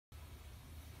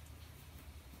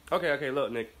Okay,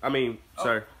 look, Nick. I mean,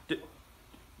 sir.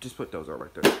 Just put those on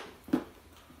right there.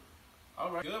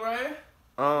 All right. Good right here?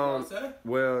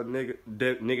 Well, nigga,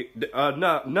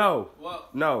 no.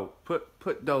 What? No,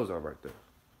 put those on right there.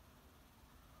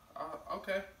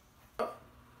 Okay.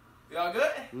 Y'all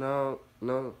good? No.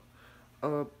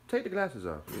 Take the glasses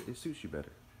off. It suits you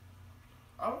better.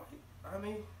 All right. I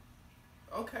mean,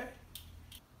 okay.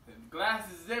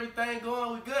 Glasses, everything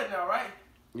going? We good now, right?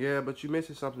 Yeah, but you're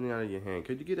missing something out of your hand.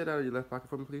 Could you get that out of your left pocket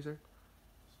for me, please, sir?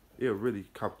 It'll really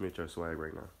compliment your swag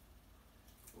right now.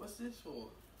 What's this for?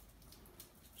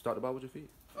 Start the ball with your feet.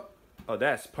 Oh,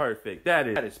 that's perfect. That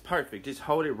is perfect. Just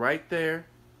hold it right there.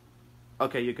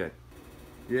 Okay, you're good.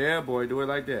 Yeah, boy, do it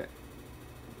like that.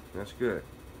 That's good.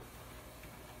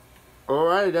 All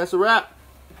right, that's a wrap.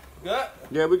 Good?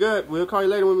 Yeah, we're good. We'll call you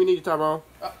later when we need you, Tyrone.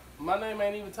 My name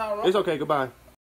ain't even Tyrone. It's okay. Goodbye.